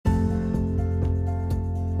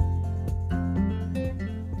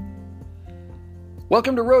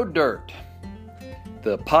Welcome to Road Dirt,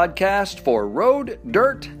 the podcast for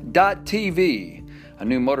RoadDirt.tv, a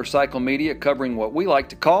new motorcycle media covering what we like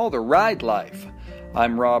to call the ride life.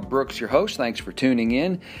 I'm Rob Brooks, your host. Thanks for tuning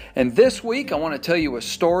in. And this week I want to tell you a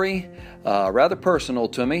story rather personal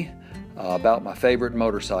to me about my favorite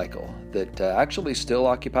motorcycle that actually still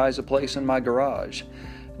occupies a place in my garage.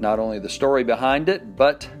 Not only the story behind it,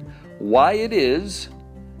 but why it is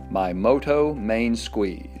my Moto Main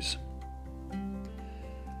Squeeze.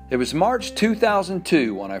 It was March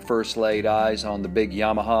 2002 when I first laid eyes on the big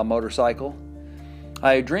Yamaha motorcycle.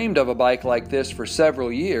 I had dreamed of a bike like this for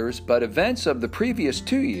several years, but events of the previous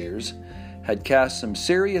 2 years had cast some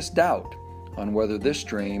serious doubt on whether this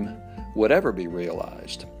dream would ever be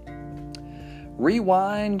realized.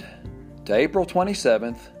 Rewind to April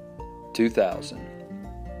 27th, 2000.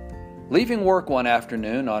 Leaving work one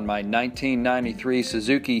afternoon on my 1993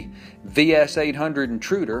 Suzuki VS800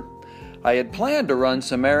 Intruder, I had planned to run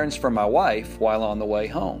some errands for my wife while on the way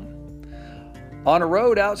home. On a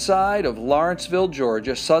road outside of Lawrenceville,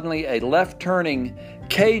 Georgia, suddenly a left-turning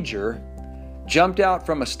Cager jumped out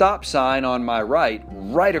from a stop sign on my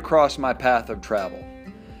right across my path of travel.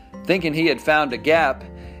 Thinking he had found a gap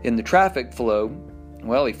in the traffic flow,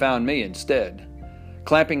 well, he found me instead.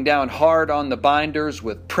 Clamping down hard on the binders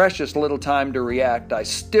with precious little time to react, I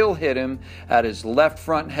still hit him at his left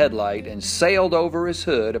front headlight and sailed over his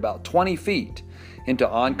hood about 20 feet into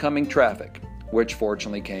oncoming traffic, which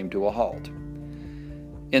fortunately came to a halt.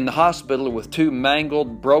 In the hospital with 2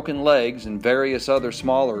 mangled, broken legs and various other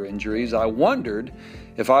smaller injuries, I wondered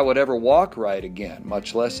if I would ever walk right again,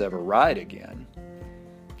 much less ever ride again.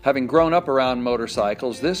 Having grown up around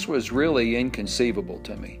motorcycles, this was really inconceivable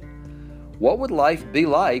to me. What would life be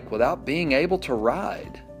like without being able to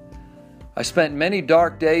ride? I spent many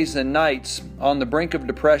dark days and nights on the brink of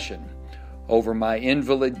depression over my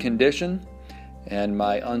invalid condition and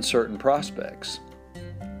my uncertain prospects.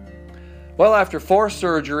 Well, after 4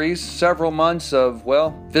 surgeries, several months of,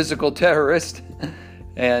 physical terrorist,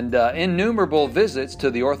 and innumerable visits to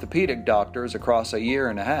the orthopedic doctors across a year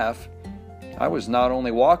and a half, I was not only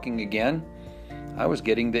walking again, I was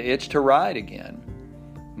getting the itch to ride again.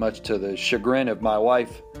 Much to the chagrin of my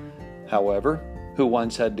wife, however, who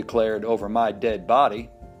once had declared over my dead body.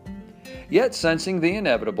 Yet, sensing the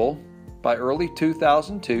inevitable, by early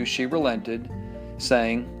 2002 she relented,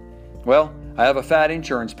 saying, "Well, I have a fat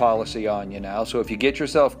insurance policy on you now, so if you get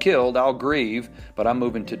yourself killed, I'll grieve, but I'm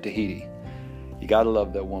moving to Tahiti." You gotta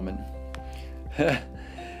love that woman.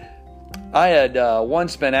 I had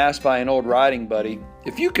once been asked by an old riding buddy,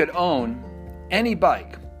 if you could own any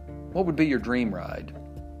bike, what would be your dream ride?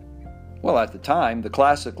 Well, at the time, the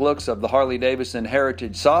classic looks of the Harley-Davidson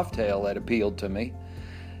Heritage Softail had appealed to me,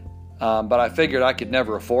 but I figured I could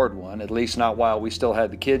never afford one, at least not while we still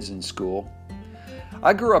had the kids in school.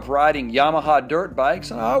 I grew up riding Yamaha dirt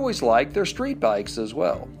bikes, and I always liked their street bikes as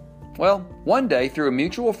well. Well, one day, through a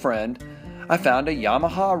mutual friend, I found a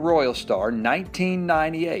Yamaha Royal Star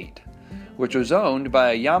 1998, which was owned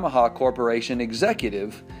by a Yamaha Corporation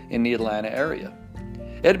executive in the Atlanta area.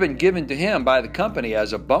 It had been given to him by the company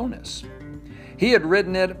as a bonus. He had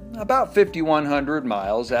ridden it about 5,100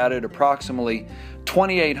 miles, added approximately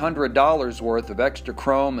 $2,800 worth of extra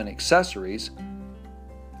chrome and accessories,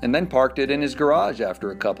 and then parked it in his garage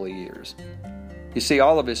after a couple of years. You see,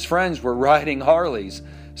 all of his friends were riding Harleys,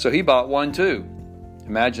 so he bought one too.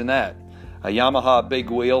 Imagine that. A Yamaha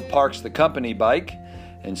big wheel parks the company bike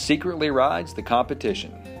and secretly rides the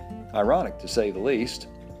competition. Ironic, to say the least.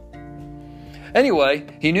 Anyway,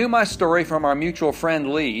 he knew my story from our mutual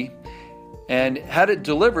friend Lee and had it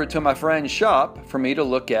delivered to my friend's shop for me to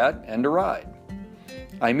look at and to ride.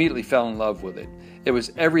 I immediately fell in love with it. It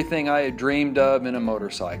was everything I had dreamed of in a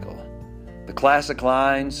motorcycle. The classic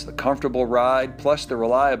lines, the comfortable ride, plus the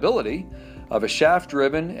reliability of a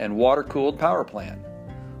shaft-driven and water-cooled power plant.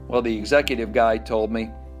 Well, the executive guy told me,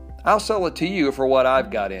 "I'll sell it to you for what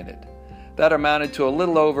I've got in it." That amounted to a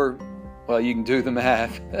little over, you can do the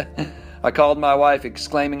math. I called my wife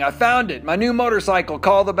exclaiming, "I found it! My new motorcycle!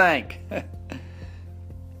 Call the bank!"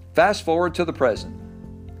 Fast forward to the present.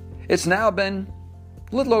 It's now been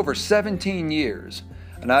a little over 17 years,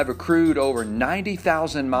 and I've accrued over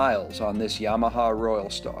 90,000 miles on this Yamaha Royal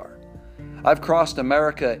Star. I've crossed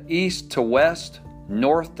America east to west,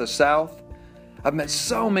 north to south. I've met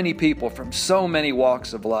so many people from so many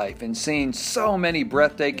walks of life and seen so many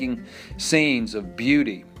breathtaking scenes of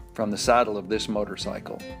beauty from the saddle of this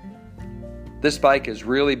motorcycle. This bike has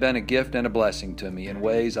really been a gift and a blessing to me in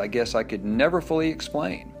ways I guess I could never fully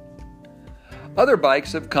explain. Other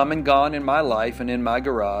bikes have come and gone in my life and in my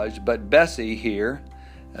garage, but Bessie here,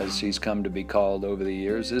 as she's come to be called over the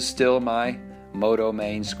years, is still my Moto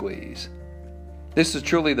Main Squeeze. This is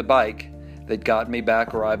truly the bike that got me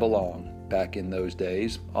back where I belong, back in those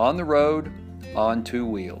days, on the road, on two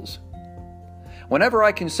wheels. Whenever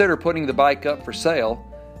I consider putting the bike up for sale,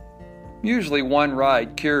 usually one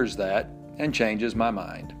ride cures that and changes my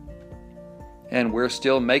mind. And we're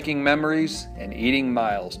still making memories and eating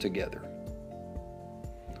miles together.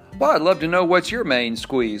 Well, I'd love to know what's your main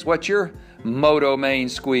squeeze. What's your Moto Main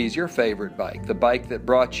Squeeze, your favorite bike, the bike that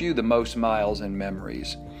brought you the most miles and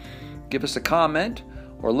memories? Give us a comment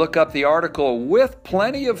or look up the article with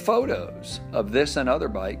plenty of photos of this and other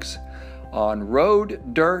bikes on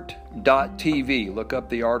roaddirt.tv. Look up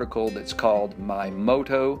the article that's called My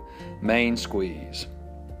Moto Main Squeeze.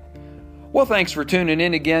 Well, thanks for tuning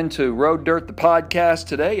in again to Road Dirt, the podcast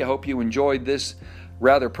today. I hope you enjoyed this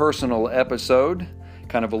rather personal episode,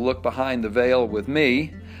 kind of a look behind the veil with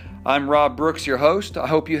me. I'm Rob Brooks, your host. I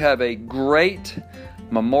hope you have a great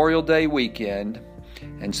Memorial Day weekend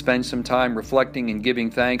and spend some time reflecting and giving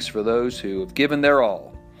thanks for those who have given their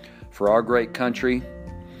all for our great country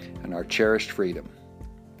and our cherished freedom.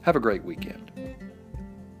 Have a great weekend.